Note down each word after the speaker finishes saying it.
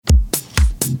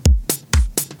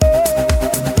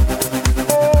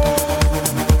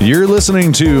You're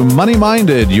listening to Money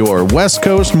Minded, your West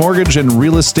Coast mortgage and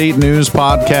real estate news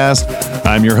podcast.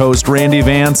 I'm your host, Randy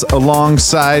Vance,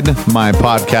 alongside my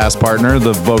podcast partner,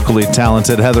 the vocally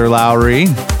talented Heather Lowry.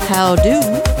 How do?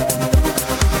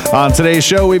 On today's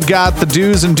show, we've got the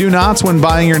do's and do nots when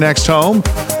buying your next home,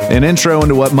 an intro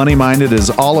into what Money Minded is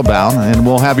all about, and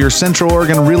we'll have your Central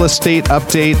Oregon real estate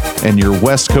update and your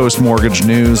West Coast mortgage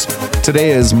news. Today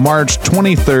is March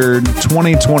 23rd,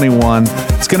 2021.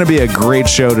 It's going to be a great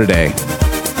show today.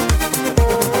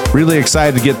 Really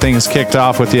excited to get things kicked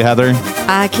off with you, Heather.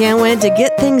 I can't wait to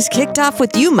get things kicked off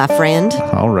with you, my friend.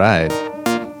 All right.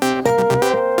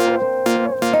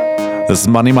 This is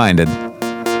Money Minded.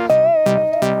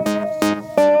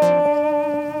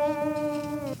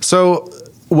 So,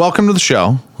 welcome to the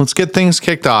show. Let's get things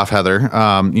kicked off, Heather.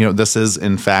 This is,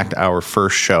 in fact, our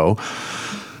first show.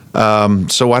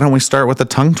 So why don't we start with a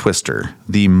tongue twister,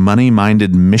 the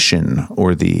money-minded mission,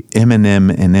 or the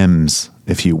M&Ms,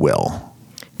 if you will.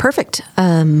 Perfect.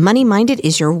 Money Minded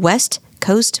is your West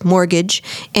Coast mortgage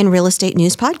and real estate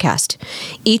news podcast.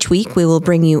 Each week, we will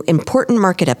bring you important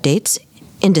market updates,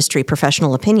 industry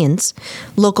professional opinions,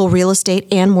 local real estate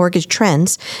and mortgage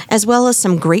trends, as well as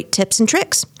some great tips and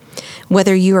tricks.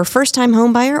 Whether you are a first-time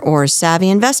homebuyer or a savvy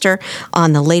investor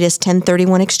on the latest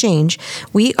 1031 exchange,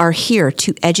 we are here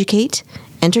to educate,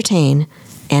 entertain,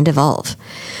 and evolve.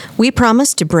 We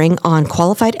promise to bring on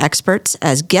qualified experts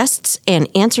as guests and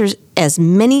answer as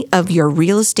many of your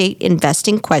real estate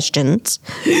investing questions.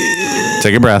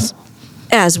 Take a breath.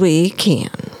 As we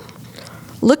can.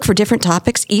 Look for different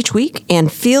topics each week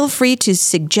and feel free to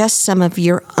suggest some of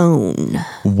your own.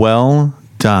 Well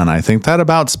done. I think that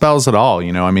about spells it all.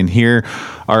 Here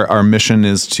our mission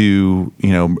is to,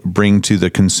 bring to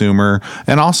the consumer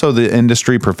and also the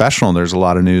industry professional. There's a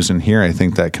lot of news in here. I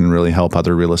think that can really help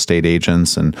other real estate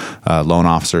agents and loan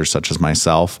officers such as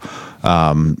myself,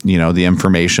 the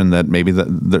information that maybe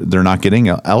they're not getting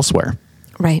elsewhere.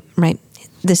 Right.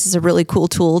 This is a really cool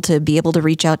tool to be able to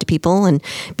reach out to people and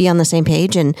be on the same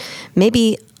page and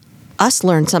maybe us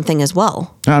learn something as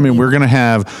well. We're going to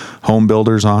have home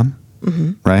builders on.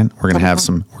 Mm-hmm. Right. We're going to have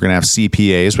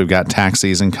CPAs. We've got tax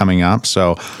season coming up.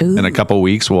 So in a couple of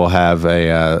weeks, we'll have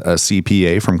a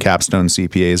CPA from Capstone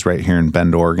CPAs right here in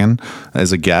Bend, Oregon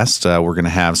as a guest. We're going to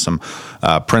have some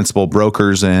principal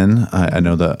brokers in. I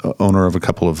know the owner of a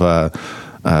couple of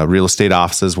real estate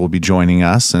offices will be joining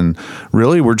us. And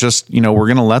really, we're just, we're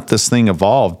going to let this thing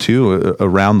evolve too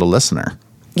around the listener.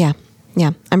 Yeah.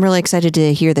 I'm really excited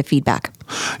to hear the feedback.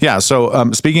 Yeah.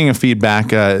 So speaking of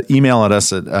feedback, email at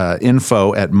us at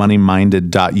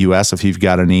info@moneyminded.us if you've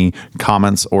got any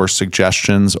comments or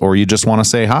suggestions, or you just want to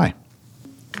say hi.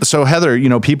 So Heather,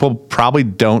 people probably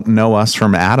don't know us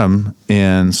from Adam.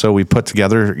 And so we put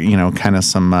together, kind of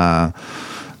some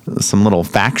little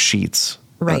fact sheets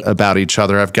about each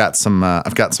other. I've got some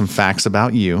facts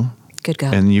about you. Good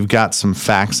go. And you've got some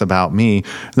facts about me.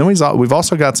 And then we've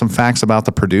also got some facts about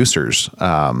the producers.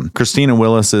 Christina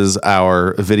Willis is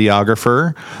our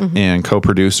videographer and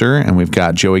co-producer. And we've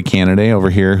got Joey Canaday over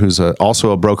here, who's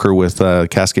also a broker with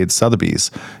Cascade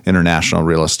Sotheby's International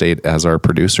Real Estate as our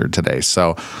producer today.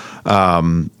 So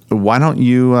why don't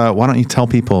you tell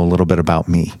people a little bit about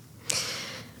me?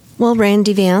 Well,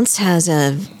 Randy Vance has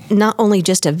not only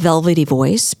just a velvety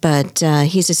voice, but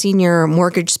he's a senior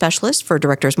mortgage specialist for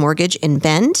Directors Mortgage in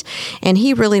Bend, and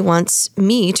he really wants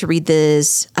me to read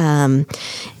this NMLS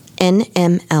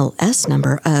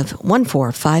number of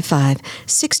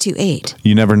 1455628.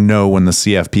 You never know when the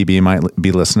CFPB might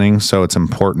be listening, so it's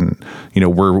important.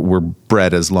 We're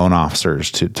bred as loan officers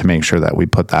to make sure that we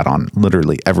put that on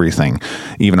literally everything,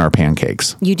 even our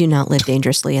pancakes. You do not live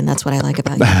dangerously, and that's what I like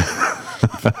about you.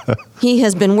 He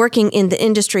has been working in the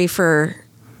industry for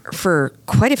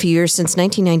quite a few years, since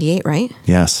 1998, right?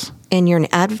 Yes. And you're an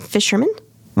avid fisherman?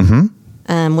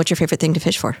 Mm-hmm. What's your favorite thing to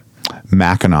fish for?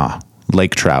 Mackinac,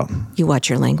 lake trout. You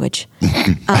watch your language.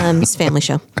 It's a family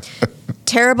show.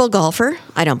 Terrible golfer?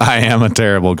 I am a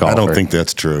terrible golfer. I don't think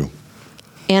that's true.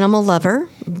 Animal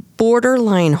lover?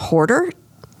 Borderline hoarder?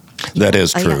 That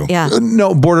is true. Yeah.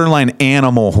 No, borderline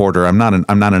animal hoarder. I'm not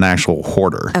an actual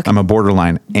hoarder. Okay. I'm a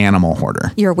borderline animal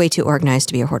hoarder. You're way too organized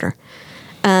to be a hoarder.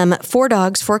 4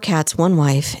 dogs, 4 cats, 1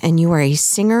 wife, and you are a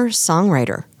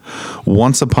singer-songwriter.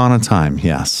 Once upon a time,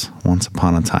 yes. Once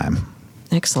upon a time.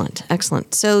 Excellent.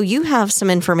 So you have some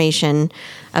information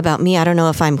about me. I don't know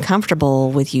if I'm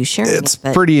comfortable with you sharing it. It's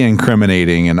pretty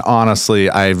incriminating, and honestly,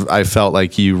 I felt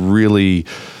like you really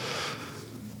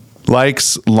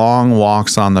likes long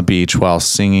walks on the beach while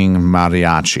singing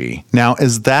mariachi. Now,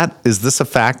 is this a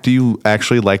fact? Do you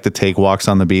actually like to take walks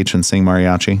on the beach and sing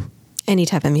mariachi? Any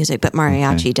type of music, but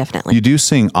mariachi definitely. You do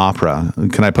sing opera.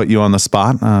 Can I put you on the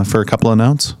spot for a couple of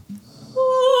notes?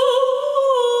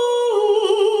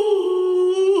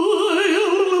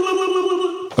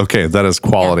 Okay, that is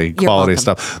quality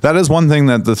stuff. That is one thing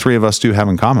that the three of us do have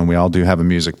in common. We all do have a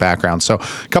music background. So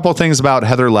a couple of things about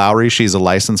Heather Lowry. She's a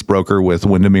licensed broker with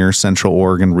Windermere Central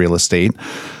Oregon Real Estate,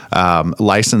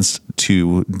 licensed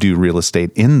to do real estate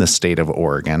in the state of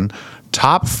Oregon.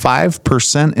 Top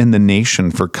 5% in the nation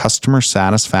for customer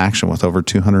satisfaction with over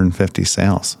 250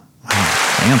 sales. Wow,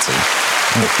 fancy.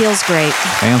 It feels great.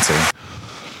 Fancy.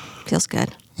 Feels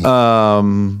good.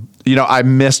 I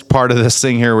missed part of this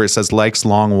thing here where it says likes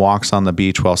long walks on the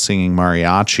beach while singing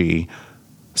mariachi.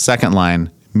 Second line,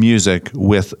 music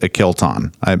with a kilt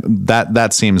on.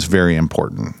 That seems very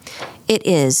important. It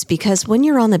is, because when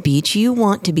you're on the beach, you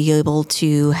want to be able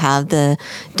to have the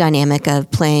dynamic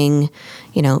of playing,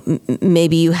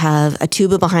 maybe you have a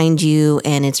tuba behind you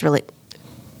and it's really...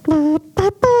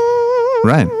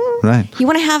 Right. You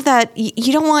want to have that.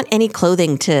 You don't want any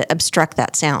clothing to obstruct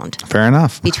that sound. Fair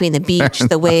enough. Between the beach,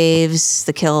 the waves,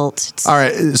 the kilt. All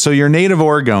right. So you're native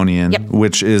Oregonian,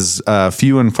 which is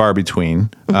few and far between,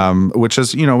 which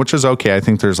is okay. I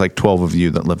think there's like 12 of you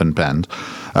that live in Bend.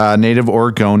 Native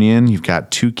Oregonian. You've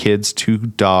got 2 kids, 2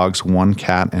 dogs, 1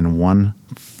 cat, and 1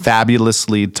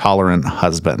 fabulously tolerant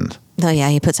husband. Oh, yeah.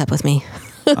 He puts up with me.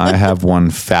 I have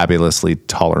 1 fabulously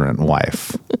tolerant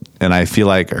wife. And I feel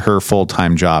like her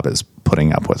full-time job is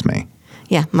putting up with me.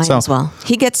 Yeah, mine as well.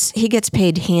 He gets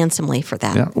paid handsomely for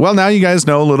that. Yeah. Well, now you guys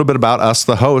know a little bit about us,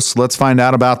 the hosts. Let's find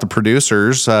out about the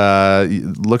producers.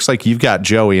 Looks like you've got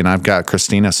Joey and I've got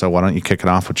Christina. So why don't you kick it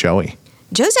off with Joey?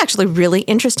 Joe's actually really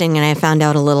interesting, and I found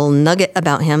out a little nugget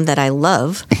about him that I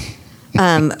love.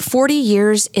 40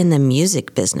 years in the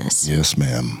music business. Yes,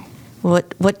 ma'am.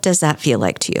 What does that feel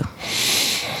like to you?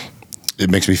 It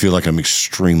makes me feel like I'm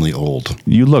extremely old.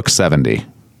 You look 70.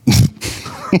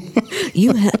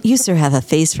 You sir have a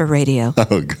face for radio.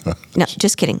 Oh, God. No,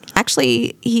 just kidding.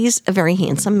 Actually, he's a very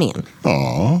handsome man.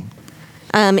 Aw.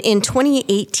 In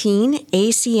 2018,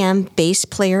 ACM Bass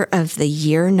Player of the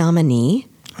Year nominee.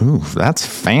 Ooh, that's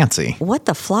fancy. What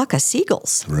the flock of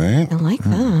seagulls. Right? I like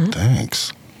that.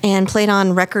 Thanks. And played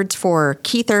on records for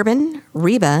Keith Urban,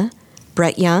 Reba,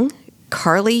 Brett Young,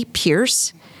 Carly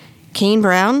Pierce, Kane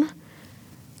Brown,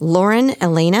 Lauren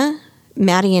Elena,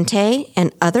 Maddie and Tay,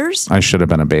 and others. I should have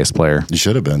been a bass player. You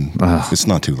should have been. It's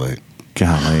not too late.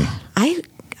 Golly. I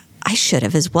should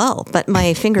have as well, but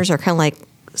my fingers are kind of like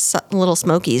little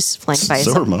smokies flanked by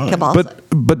So some am I. cabal.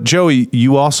 But Joey,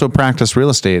 you also practice real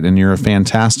estate, and you're a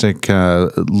fantastic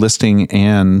listing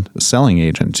and selling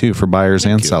agent too for buyers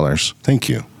and sellers. Thank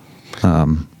you.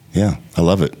 Yeah, I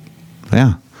love it.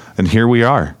 Yeah, and here we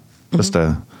are, just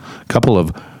a couple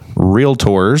of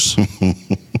realtors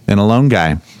and a loan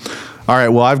guy. All right,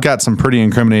 well, I've got some pretty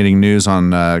incriminating news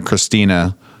on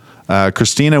Christina.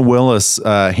 Christina Willis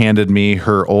handed me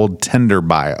her old Tinder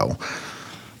bio.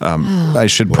 I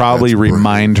should probably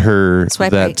remind her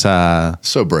that...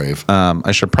 so brave.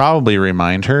 I should probably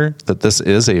remind her that this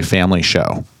is a family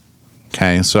show.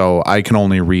 Okay, so I can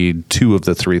only read 2 of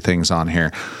the 3 things on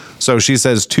here. So she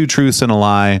says 2 truths and a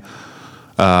lie.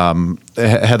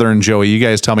 Heather and Joey, you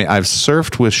guys tell me. I've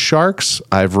surfed with sharks.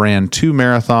 I've ran 2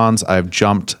 marathons. I've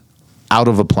jumped out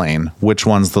of a plane. Which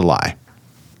one's the lie?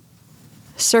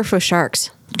 Surf with sharks.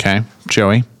 Okay,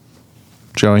 Joey,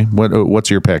 what's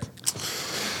your pick?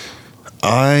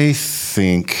 I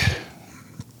think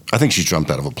she jumped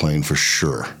out of a plane for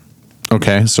sure.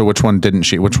 Okay, so which one didn't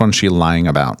she? Which one's she lying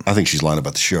about? I think she's lying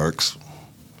about the sharks.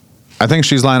 I think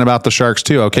she's lying about the sharks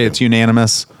too. Okay, it's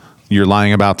unanimous. You're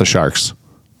lying about the sharks.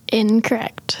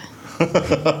 Incorrect.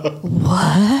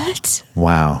 What?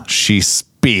 Wow, she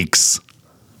speaks.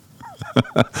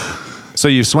 So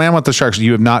you swam with the sharks.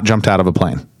 You have not jumped out of a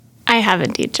plane. I have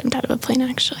indeed jumped out of a plane,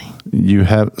 actually. You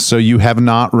have. So you have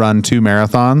not run 2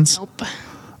 marathons? Nope.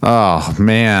 Oh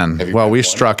man. Well, we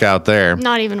struck out there.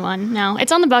 Not even one. No.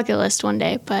 It's on the bucket list one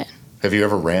day, but Have you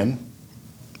ever ran?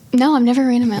 no, I've never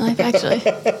ran in my life, actually.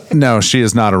 No, she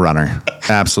is not a runner.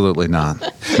 Absolutely not.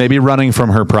 Maybe running from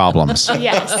her problems.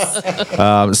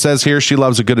 Yes. Says here she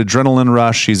loves a good adrenaline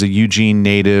rush. She's a Eugene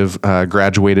native,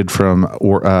 graduated from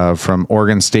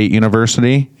Oregon State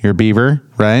University. You're a Beaver,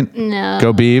 right? No.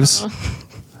 Go Beavs.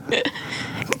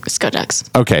 Let's go Ducks.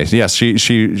 Okay. Yes,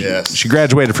 she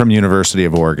graduated from University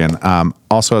of Oregon.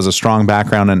 Also has a strong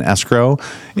background in escrow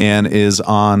and is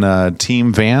on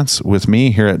Team Vance with me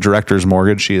here at Directors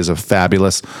Mortgage. She is a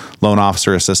fabulous loan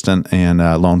officer assistant and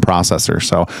loan processor.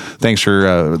 So thanks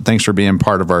for being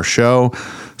part of our show.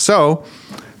 So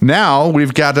Now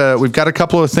we've got a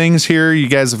couple of things here. You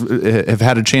guys have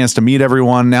had a chance to meet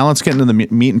everyone. Now let's get into the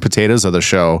meat and potatoes of the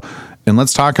show, and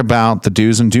let's talk about the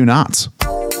do's and do nots.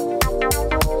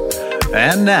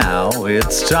 And now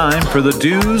it's time for the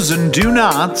do's and do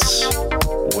nots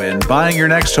when buying your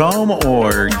next home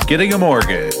or getting a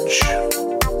mortgage.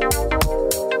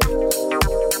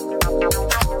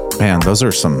 Man, those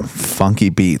are some funky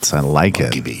beats. I like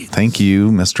it. Thank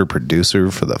you, Mr. Producer,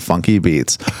 for the funky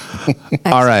beats.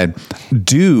 All right.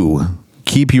 Do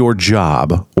keep your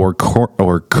job or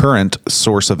current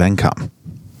source of income.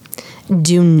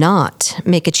 Do not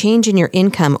make a change in your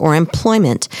income or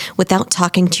employment without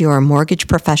talking to your mortgage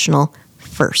professional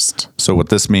first. So what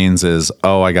this means is,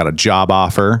 I got a job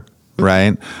offer,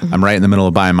 right? Mm-hmm. I'm right in the middle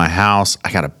of buying my house.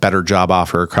 I got a better job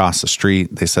offer across the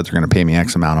street. They said they're going to pay me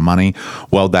X amount of money.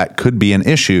 Well, that could be an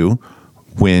issue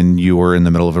when you're in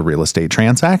the middle of a real estate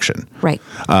transaction. Right.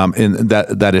 And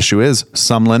that issue is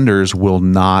some lenders will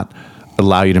not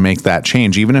allow you to make that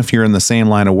change, even if you're in the same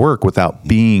line of work, without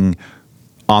being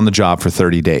on the job for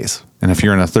 30 days. And if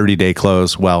you're in a 30-day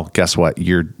close, well, guess what?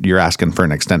 You're asking for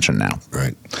an extension now.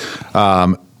 Right.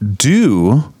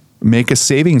 Do make a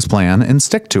savings plan and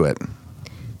stick to it.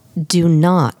 Do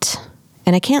not,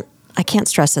 and I can't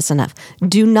stress this enough,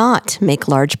 do not make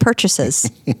large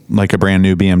purchases. Like a brand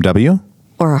new BMW?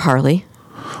 Or a Harley.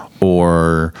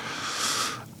 Or,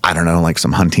 I don't know, like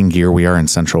some hunting gear. We are in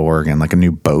Central Oregon, like a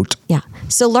new boat. Yeah.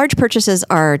 So large purchases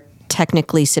are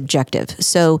technically subjective.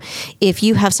 So if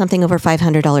you have something over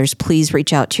 $500, please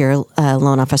reach out to your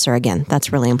loan officer again.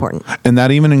 That's really important. And that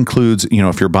even includes,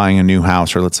 if you're buying a new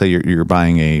house, or let's say you're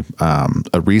buying a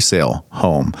resale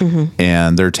home, mm-hmm.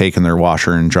 and they're taking their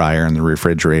washer and dryer and the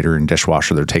refrigerator and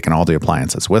dishwasher, they're taking all the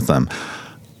appliances with them.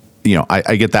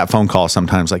 I get that phone call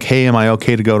sometimes like, hey, am I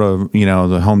okay to go to,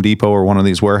 the Home Depot or one of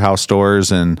these warehouse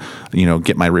stores and,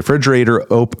 get my refrigerator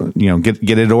open,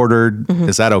 get it ordered. Mm-hmm.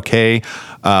 Is that okay?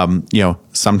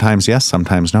 Sometimes yes,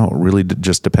 sometimes no. It really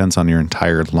just depends on your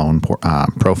entire loan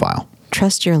profile.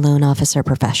 Trust your loan officer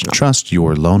professional. Trust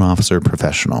your loan officer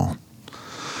professional.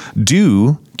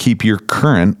 Do keep your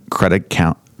current credit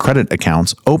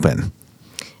accounts open.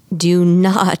 Do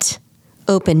not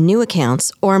open new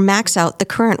accounts or max out the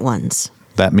current ones.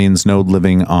 That means no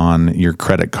living on your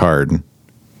credit card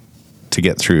to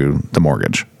get through the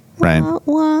mortgage, right?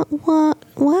 What?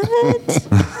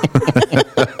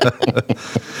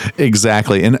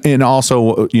 Exactly. And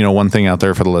also, one thing out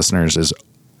there for the listeners is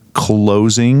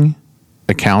closing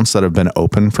accounts that have been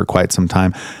open for quite some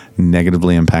time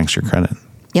negatively impacts your credit.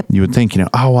 Yep. You would think,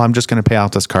 I'm just going to pay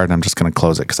out this card and I'm just going to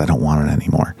close it because I don't want it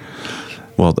anymore.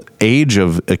 Well, the age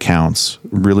of accounts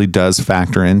really does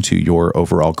factor into your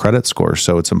overall credit score.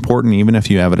 So it's important, even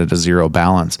if you have it at a zero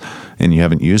balance and you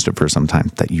haven't used it for some time,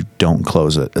 that you don't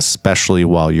close it, especially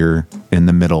while you're in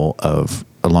the middle of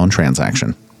a loan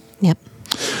transaction. Yep.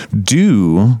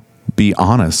 Do be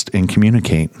honest and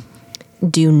communicate.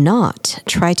 Do not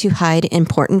try to hide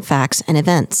important facts and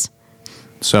events.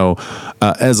 So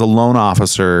as a loan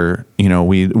officer,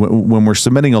 when we're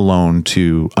submitting a loan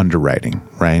to underwriting,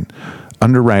 right?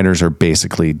 Underwriters are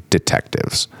basically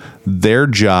detectives. Their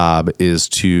job is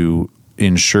to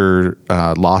ensure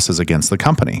losses against the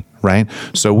company, right?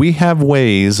 So we have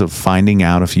ways of finding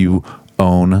out if you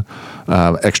own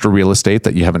extra real estate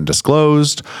that you haven't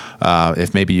disclosed,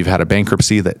 if maybe you've had a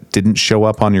bankruptcy that didn't show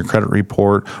up on your credit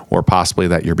report, or possibly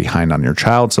that you're behind on your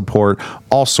child support,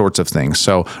 all sorts of things.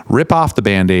 So rip off the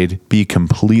Band-Aid, be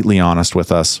completely honest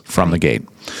with us from the gate.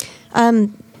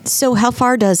 So how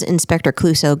far does Inspector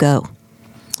Clouseau go?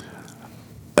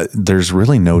 There's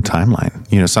really no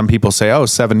timeline. Some people say,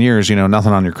 7 years,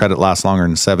 nothing on your credit lasts longer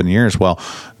than 7 years. Well,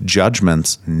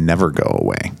 judgments never go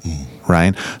away,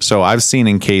 right? So I've seen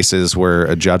in cases where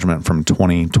a judgment from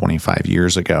 20, 25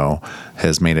 years ago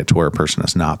has made it to where a person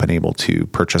has not been able to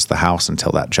purchase the house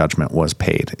until that judgment was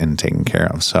paid and taken care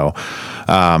of. So,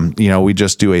 we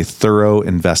just do a thorough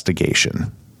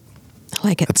investigation. I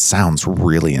like it. That sounds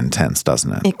really intense,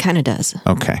 doesn't it? It kind of does.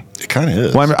 Okay. It kind of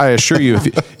is. Well, I assure you,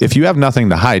 if you have nothing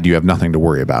to hide, you have nothing to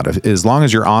worry about. As long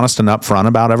as you're honest and upfront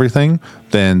about everything,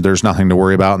 then there's nothing to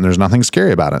worry about and there's nothing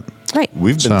scary about it. Right.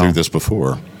 We've been through this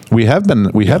before. We have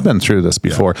been through this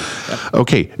before. Yeah.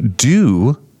 Okay.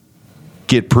 Do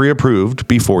get pre-approved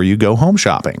before you go home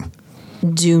shopping.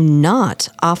 Do not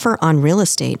offer on real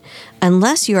estate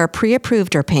unless you are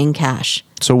pre-approved or paying cash.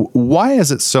 So why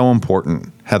is it so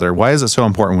important, Heather? Why is it so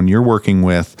important when you're working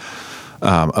with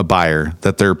a buyer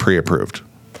that they're pre-approved?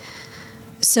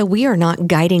 So we are not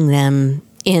guiding them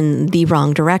in the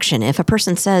wrong direction. If a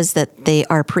person says that they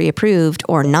are pre-approved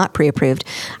or not pre-approved,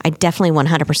 I definitely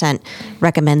 100%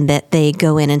 recommend that they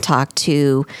go in and talk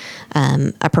to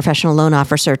a professional loan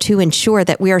officer to ensure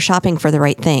that we are shopping for the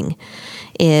right thing.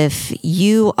 If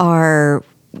you are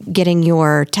getting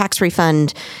your tax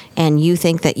refund and you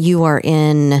think that you are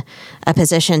in a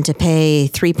position to pay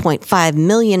 $3.5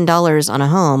 million on a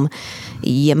home,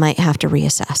 you might have to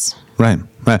reassess. Right.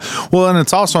 Well, and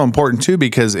it's also important too,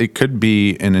 because it could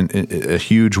be a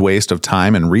huge waste of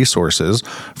time and resources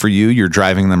for you. You're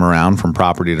driving them around from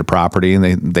property to property,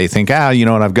 and they think, you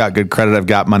know what, I've got good credit, I've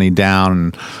got money down,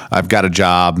 and I've got a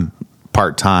job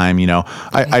part-time,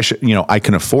 I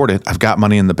can afford it. I've got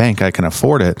money in the bank, I can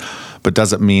afford it. But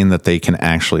doesn't mean that they can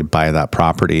actually buy that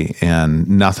property. And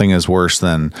nothing is worse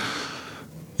than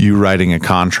you writing a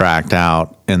contract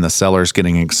out and the seller's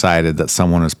getting excited that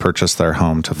someone has purchased their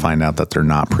home to find out that they're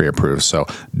not pre-approved. So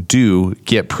do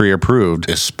get pre-approved.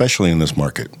 Especially in this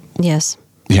market. Yes.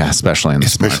 Yeah, especially in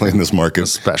this market.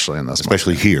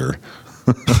 Especially here.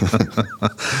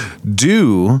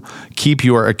 Do keep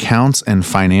your accounts and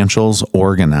financials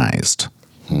organized.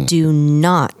 Do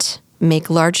not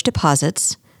make large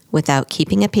deposits without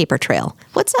keeping a paper trail.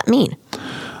 What's that mean?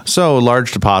 So a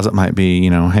large deposit might be,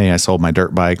 hey, I sold my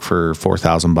dirt bike for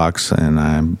 $4,000 and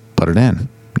I put it in,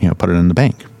 put it in the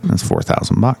bank. That's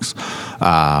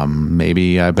 $4,000.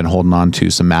 Maybe I've been holding on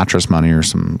to some mattress money or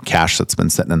some cash that's been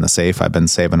sitting in the safe. I've been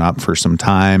saving up for some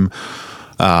time.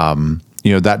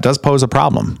 That does pose a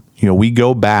problem. We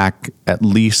go back at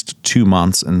least 2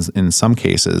 months, and in some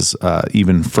cases,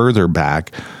 even further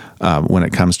back when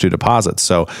it comes to deposits.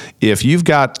 So if you've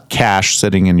got cash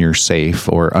sitting in your safe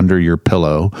or under your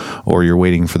pillow, or you're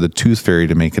waiting for the tooth fairy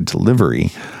to make a delivery,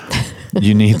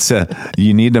 you need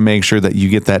to make sure that you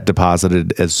get that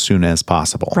deposited as soon as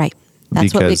possible. Right.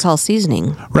 That's what we call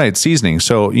seasoning. Right, seasoning.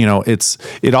 So,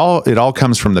 it all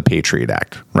comes from the Patriot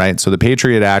Act, right? So the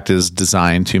Patriot Act is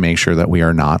designed to make sure that we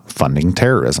are not funding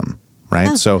terrorism, right?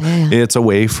 It's a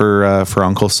way for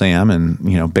Uncle Sam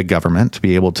and, big government to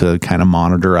be able to kind of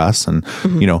monitor us and,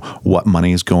 what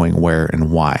money is going where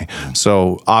and why.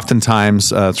 So oftentimes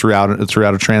throughout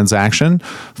a transaction,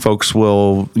 folks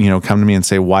will, come to me and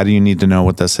say, why do you need to know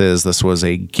what this is? This was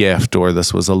a gift or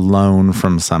this was a loan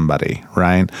from somebody,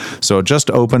 right? So it just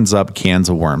opens up cans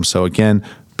of worms. So again,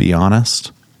 be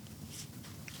honest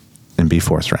and be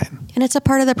forthright. And it's a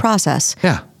part of the process.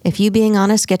 Yeah. If you being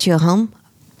honest gets you a home,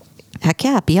 heck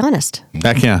yeah, be honest.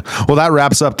 Heck yeah. Well, that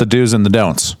wraps up the do's and the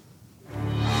don'ts.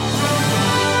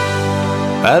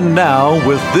 And now,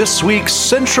 with this week's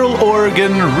Central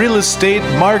Oregon Real Estate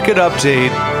Market Update,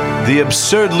 the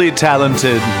absurdly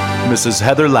talented Mrs.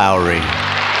 Heather Lowry.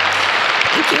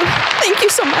 Thank you. Thank you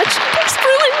so much. It's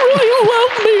really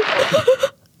loved me.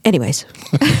 Anyways,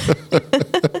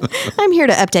 I'm here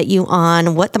to update you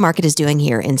on what the market is doing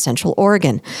here in Central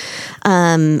Oregon.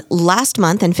 Last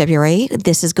month in February,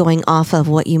 this is going off of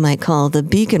what you might call the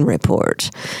Beacon Report.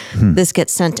 This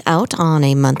gets sent out on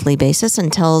a monthly basis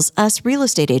and tells us real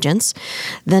estate agents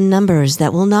the numbers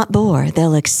that will not bore,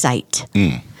 they'll excite.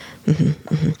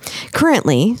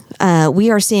 Currently, we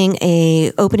are seeing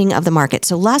a opening of the market.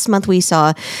 So last month we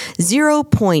saw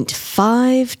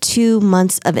 0.52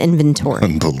 months of inventory.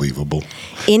 Unbelievable.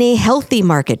 In a healthy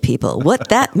market, people. What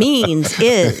that means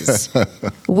is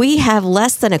we have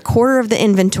less than a quarter of the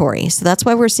inventory. So that's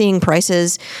why we're seeing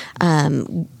prices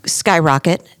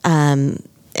skyrocket. And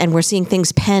we're seeing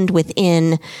things penned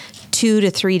within 2 to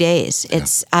 3 days.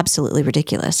 It's absolutely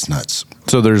ridiculous. Nuts.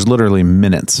 So there's literally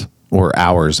minutes or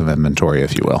hours of inventory,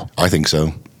 if you will. I think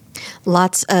so.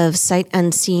 Lots of sight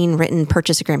unseen written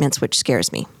purchase agreements, which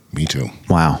scares me. Me too.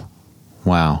 Wow. A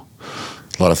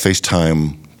lot of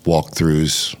FaceTime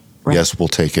walkthroughs. Right. Yes, we'll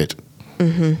take it.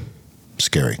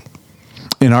 Scary.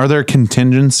 And are there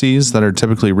contingencies that are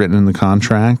typically written in the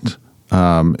contract?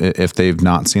 If they've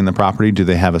not seen the property, do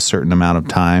they have a certain amount of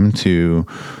time to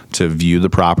view the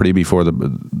property before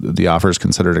the offer is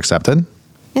considered accepted?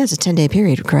 Yeah, it's a 10-day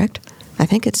period, correct? I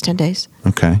think it's 10 days.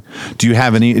 Okay. Do you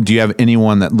have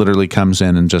anyone that literally comes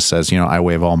in and just says, I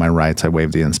waive all my rights, I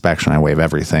waive the inspection, I waive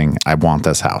everything, I want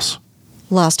this house?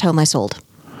 Lost home I sold.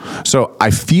 So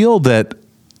I feel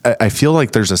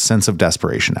like there's a sense of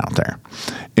desperation out there.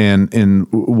 And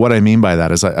what I mean by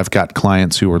that is I've got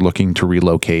clients who are looking to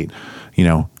relocate.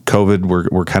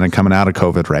 COVID, we're kind of coming out of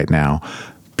COVID right now.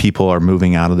 People are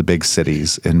moving out of the big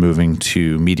cities and moving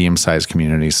to medium-sized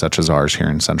communities such as ours here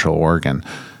in Central Oregon.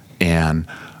 And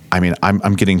I mean,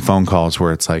 I'm getting phone calls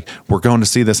where it's like, we're going to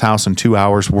see this house in 2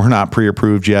 hours. We're not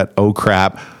pre-approved yet. Oh,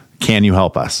 crap. Can you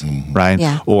help us? Right?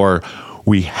 Yeah. Or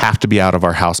we have to be out of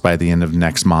our house by the end of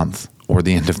next month or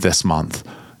the end of this month.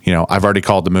 I've already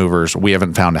called the movers. We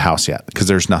haven't found a house yet because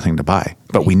there's nothing to buy,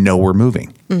 but we know we're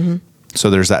moving. So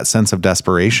there's that sense of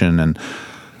desperation. And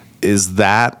is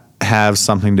that have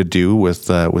something to do with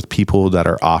people that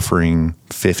are offering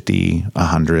 50,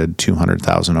 100,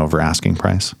 200,000 over asking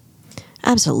price?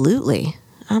 Absolutely.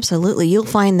 Absolutely. You'll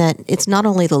find that it's not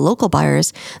only the local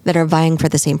buyers that are vying for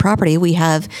the same property. We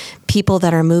have people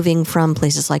that are moving from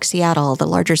places like Seattle, the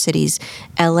larger cities,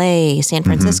 LA, San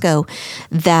Francisco,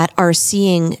 that are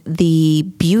seeing the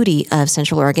beauty of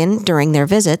Central Oregon during their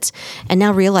visits and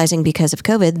now realizing because of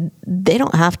COVID, they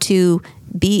don't have to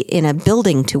be in a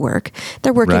building to work.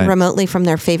 They're working remotely from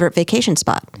their favorite vacation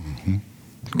spot.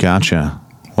 Gotcha.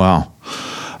 Wow.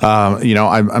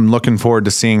 I'm looking forward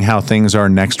to seeing how things are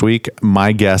next week.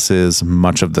 My guess is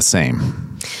much of the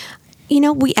same.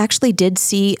 We actually did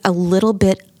see a little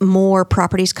bit more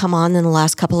properties come on in the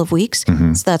last couple of weeks.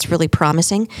 So that's really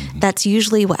promising. That's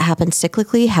usually what happens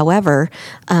cyclically. However,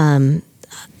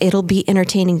 it'll be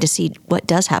entertaining to see what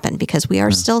does happen because we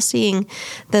are still seeing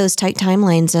those tight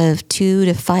timelines of 2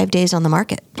 to 5 days on the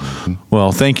market.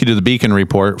 Well, thank you to the Beacon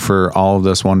Report for all of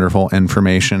this wonderful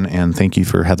information. And thank you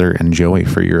for Heather and Joey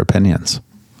for your opinions.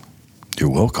 You're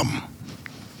welcome.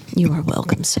 You are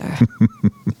welcome, sir.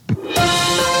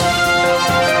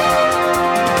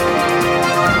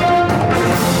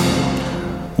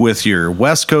 With your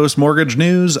West Coast Mortgage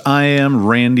News, I am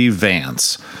Randy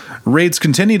Vance. Rates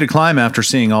continue to climb after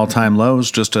seeing all-time lows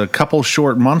just a couple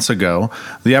short months ago.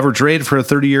 The average rate for a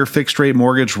 30-year fixed-rate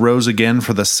mortgage rose again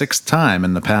for the sixth time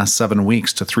in the past 7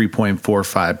 weeks to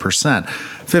 3.45%.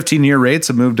 15-year rates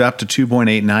have moved up to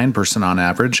 2.89% on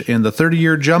average, and the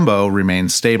 30-year jumbo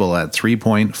remains stable at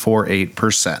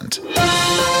 3.48%.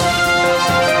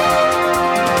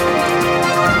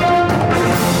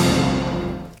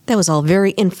 That was all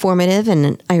very informative,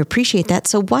 and I appreciate that.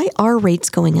 So why are rates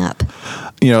going up?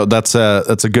 That's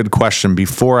a good question.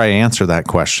 Before I answer that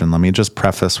question, let me just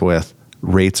preface with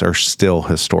rates are still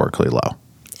historically low.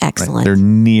 Excellent. Right? They're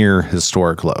near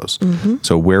historic lows.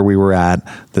 So where we were at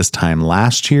this time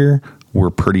last year, we're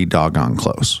pretty doggone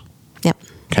close. Yep.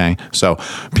 Okay. So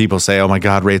people say, oh my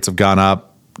God, rates have gone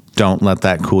up. Don't let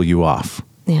that cool you off.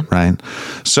 Yeah. Right.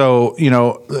 So,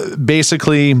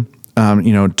 basically,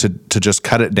 to just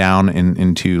cut it down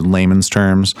into layman's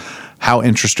terms, how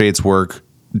interest rates work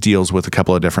deals with a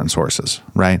couple of different sources,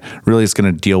 right? Really, it's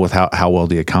going to deal with how well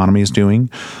the economy is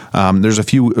doing. There's a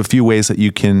few ways that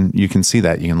you can see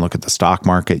that. You can look at the stock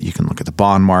market, you can look at the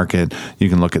bond market, you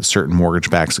can look at certain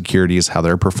mortgage-backed securities, how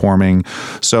they're performing.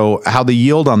 So how the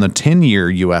yield on the 10-year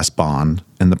U.S. bond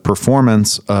and the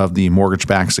performance of the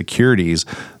mortgage-backed securities,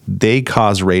 they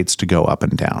cause rates to go up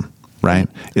and down. Right.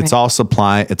 It's all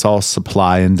supply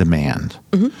and demand.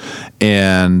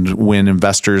 And when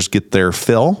investors get their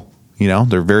fill,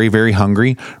 they're very, very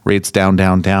hungry. Rates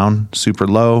down, super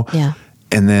low. Yeah.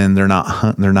 And then they're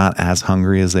not as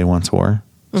hungry as they once were.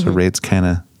 So rates kind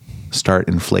of start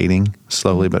inflating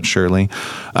slowly but surely.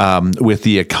 With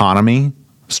the economy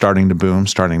starting to boom,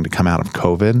 starting to come out of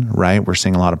COVID, right? We're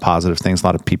seeing a lot of positive things, a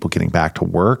lot of people getting back to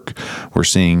work. We're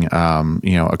seeing,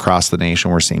 across the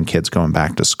nation, we're seeing kids going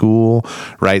back to school,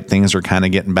 right? Things are kind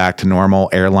of getting back to normal.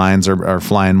 Airlines are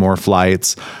flying more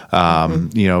flights.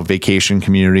 Vacation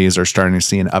communities are starting to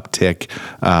see an uptick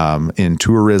in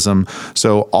tourism.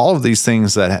 So all of these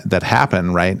things that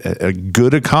happen, right? A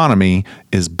good economy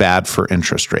is bad for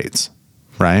interest rates,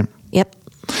 right? Yep.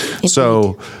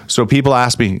 So people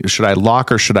ask me, should I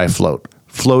lock or should I float?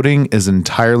 Floating is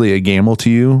entirely a gamble to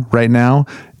you right now.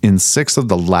 In 6 of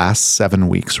the last 7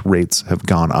 weeks, rates have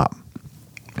gone up.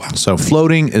 Wow. So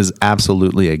floating is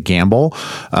absolutely a gamble.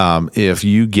 If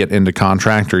you get into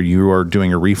contract or you are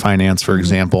doing a refinance, for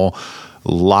example,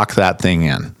 lock that thing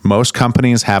in. Most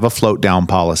companies have a float down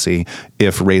policy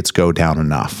if rates go down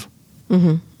enough.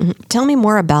 Tell me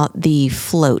more about the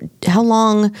float. How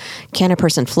long can a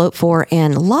person float for?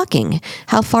 And locking,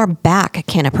 how far back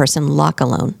can a person lock a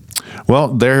loan? Well,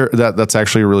 that's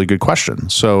actually a really good question.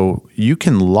 So you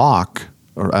can lock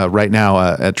right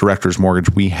now at Director's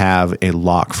Mortgage. We have a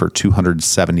lock for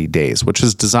 270 days, which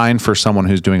is designed for someone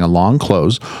who's doing a long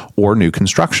close or new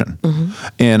construction.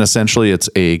 And essentially, it's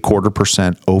a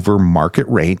 0.25% over market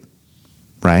rate,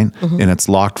 right? And it's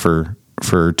locked for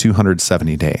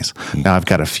 270 days. Now, I've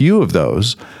got a few of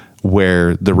those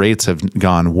where the rates have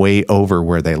gone way over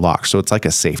where they lock. So it's like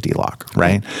a safety lock,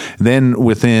 right? Then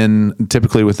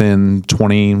typically within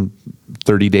 20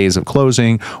 30 days of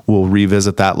closing, we'll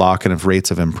revisit that lock. And if rates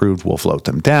have improved, we'll float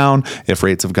them down. If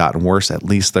rates have gotten worse, at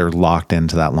least they're locked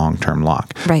into that long-term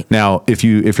lock. Right. Now, if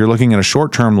you're looking at a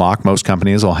short-term lock, most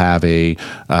companies will have a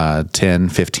 10,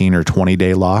 15, or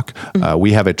 20-day lock.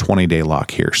 We have a 20-day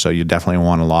lock here. So you definitely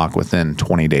want to lock within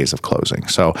 20 days of closing.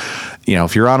 So,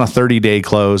 if you're on a 30-day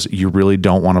close, you really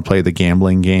don't want to play the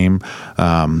gambling game.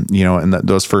 In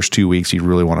those first 2 weeks, you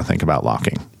really want to think about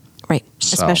locking. Right.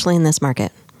 Especially in this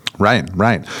market.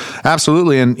 Right.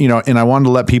 Absolutely. And, and I wanted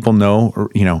to let people know,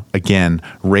 again,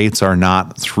 rates are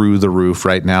not through the roof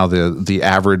right now. The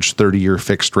average 30-year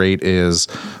fixed rate is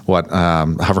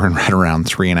hovering right around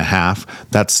 3.5.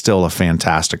 That's still a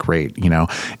fantastic rate.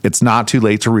 It's not too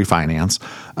late to refinance.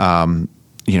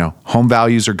 Home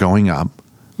values are going up.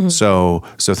 So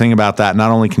think about that.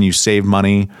 Not only can you save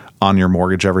money on your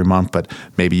mortgage every month, but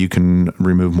maybe you can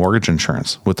remove mortgage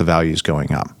insurance with the values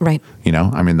going up. Right.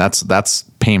 That's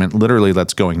payment literally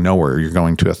that's going nowhere. You're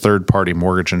going to a third-party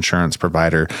mortgage insurance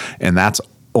provider, and that's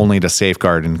only to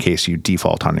safeguard in case you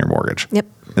default on your mortgage. Yep.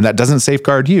 And that doesn't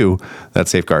safeguard you, that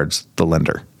safeguards the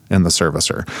lender and the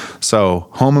servicer. So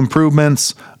home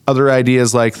improvements, other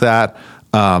ideas like that,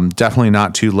 definitely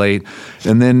not too late.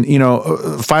 And then,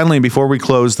 finally, before we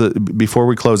close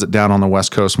it down on the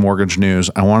West Coast mortgage news,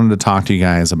 I wanted to talk to you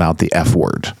guys about the F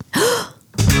word.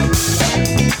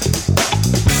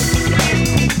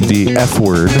 The F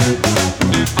word,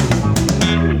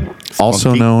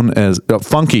 also known as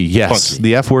funky. Yes, funky.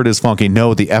 The F word is funky.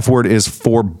 No, the F word is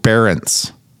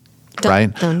forbearance.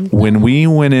 Right? When we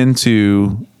went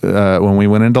into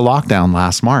lockdown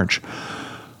last March,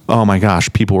 oh my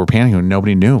gosh, people were panicking.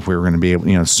 Nobody knew if we were going to be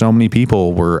able, so many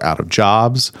people were out of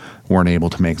jobs, weren't able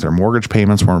to make their mortgage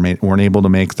payments, weren't able to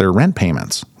make their rent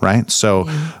payments, right? So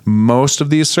most of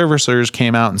these servicers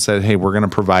came out and said, hey, we're going to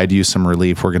provide you some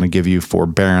relief. We're going to give you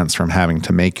forbearance from having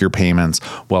to make your payments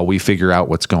while we figure out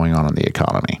what's going on in the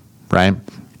economy, right?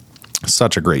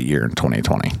 Such a great year in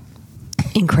 2020.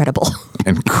 Incredible.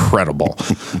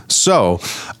 So,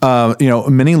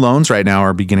 many loans right now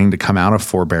are beginning to come out of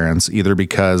forbearance, either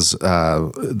because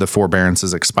the forbearance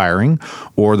is expiring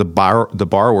or the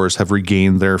borrowers have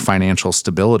regained their financial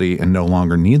stability and no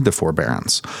longer need the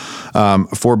forbearance.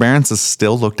 Forbearance is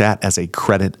still looked at as a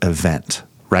credit event,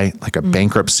 right? Like a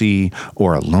bankruptcy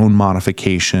or a loan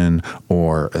modification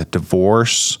or a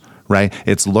divorce, right?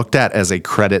 It's looked at as a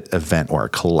credit event or a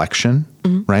collection,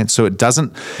 right? So it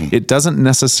doesn't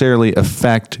necessarily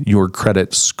affect your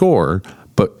credit score,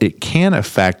 but it can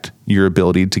affect your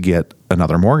ability to get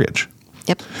another mortgage.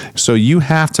 Yep. So you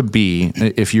have to be,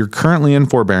 if you're currently in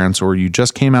forbearance or you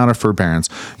just came out of forbearance,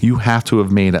 you have to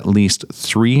have made at least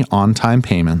 3 on-time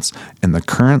payments, and the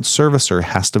current servicer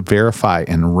has to verify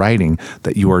in writing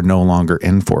that you are no longer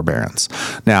in forbearance.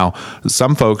 Now,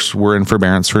 some folks were in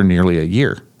forbearance for nearly a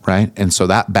year, right? And so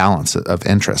that balance of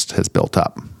interest has built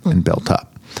up and built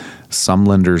up. Some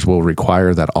lenders will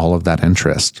require that all of that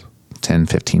interest, $10,000,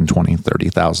 $15,000, $20,000,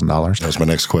 $30,000. That was my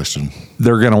next question.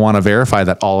 They're going to want to verify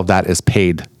that all of that is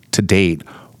paid to date,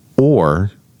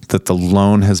 or that the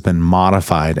loan has been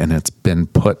modified and it's been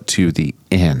put to the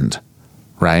end,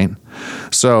 right?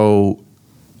 So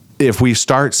if we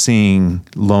start seeing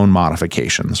loan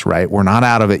modifications, right, we're not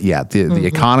out of it yet. The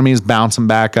economy is bouncing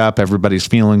back up. Everybody's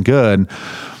feeling good.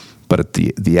 But at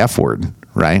the F word,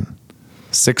 right?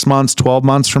 6 months, 12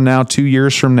 months from now, 2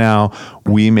 years from now,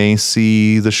 we may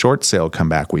see the short sale come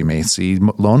back. We may see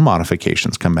loan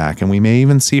modifications come back, and we may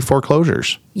even see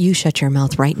foreclosures. You shut your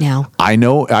mouth right now. I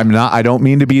know I don't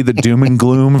mean to be the doom and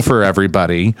gloom for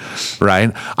everybody,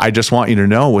 right? I just want you to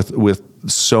know with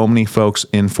so many folks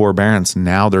in forbearance,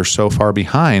 now they're so far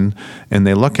behind, and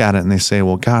they look at it and they say,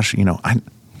 well, gosh,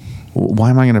 why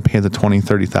am I going to pay the $20,000,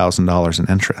 $30,000 in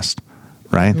interest,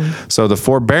 right? So the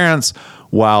forbearance,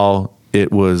 while it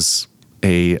was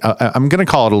I'm going to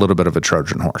call it a little bit of a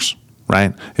Trojan horse,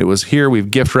 right? It was, here,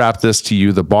 we've gift wrapped this to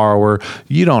you, the borrower.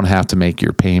 You don't have to make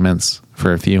your payments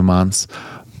for a few months,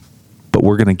 but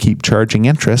we're going to keep charging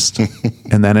interest,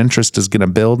 and that interest is going to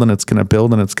build, and it's going to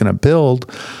build, and it's going to build.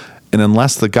 And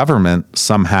unless the government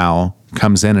somehow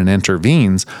comes in and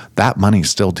intervenes, that money's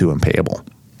still due and payable,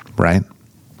 right?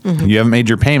 You haven't made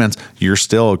your payments, you're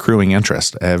still accruing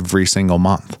interest every single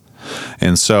month.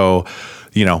 And so,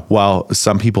 while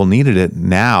some people needed it,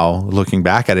 now looking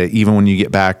back at it, even when you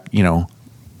get back,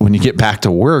 when you get back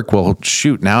to work, well,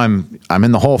 shoot, now I'm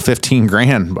in the hole 15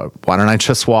 grand, but why don't I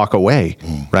just walk away?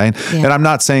 Right. Yeah. And I'm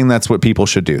not saying that's what people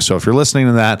should do. So if you're listening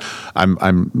to that,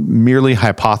 I'm merely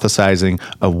hypothesizing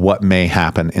of what may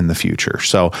happen in the future.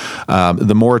 So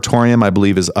the moratorium, I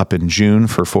believe, is up in June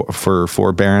for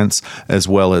forbearance as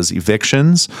well as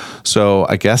evictions. So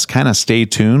I guess kind of stay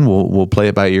tuned. We'll play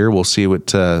it by ear. We'll see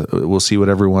what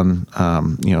everyone,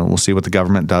 we'll see what the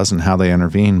government does and how they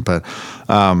intervene. But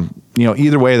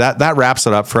either way, that wraps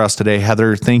it up for us today.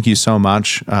 Heather, thank you so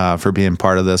much for being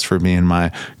part of this, for being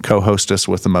my co-hostess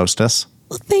with the mostess.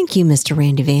 Well, thank you, Mr.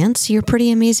 Randy Vance. You're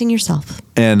pretty amazing yourself.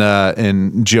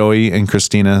 And Joey and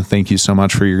Christina, thank you so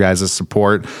much for your guys'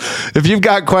 support. If you've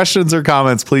got questions or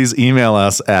comments, please email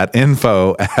us at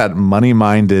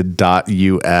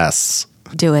info@moneyminded.us.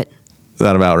 Do it.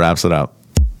 That about wraps it up.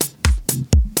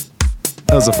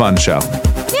 That was a fun show.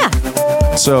 Yeah.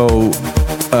 So,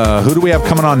 who do we have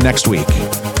coming on next week?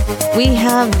 We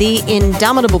have the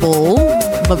indomitable.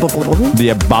 The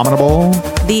abominable.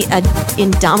 The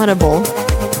indomitable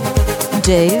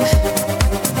Dave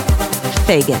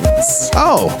Fagans.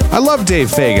 Oh, I love Dave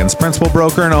Fagans, principal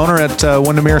broker and owner at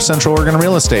Windermere Central Oregon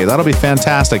Real Estate. That'll be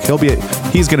fantastic.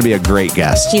 He's going to be a great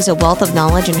guest. He's a wealth of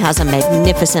knowledge and has a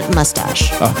magnificent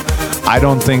mustache. I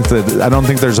don't think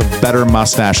there's a better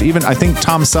mustache. Even I think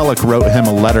Tom Selleck wrote him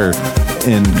a letter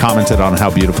and commented on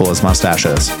how beautiful his mustache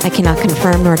is. I cannot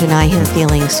confirm nor deny him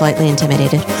feeling slightly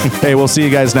intimidated. Hey, we'll see you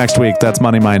guys next week. That's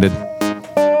Money Minded.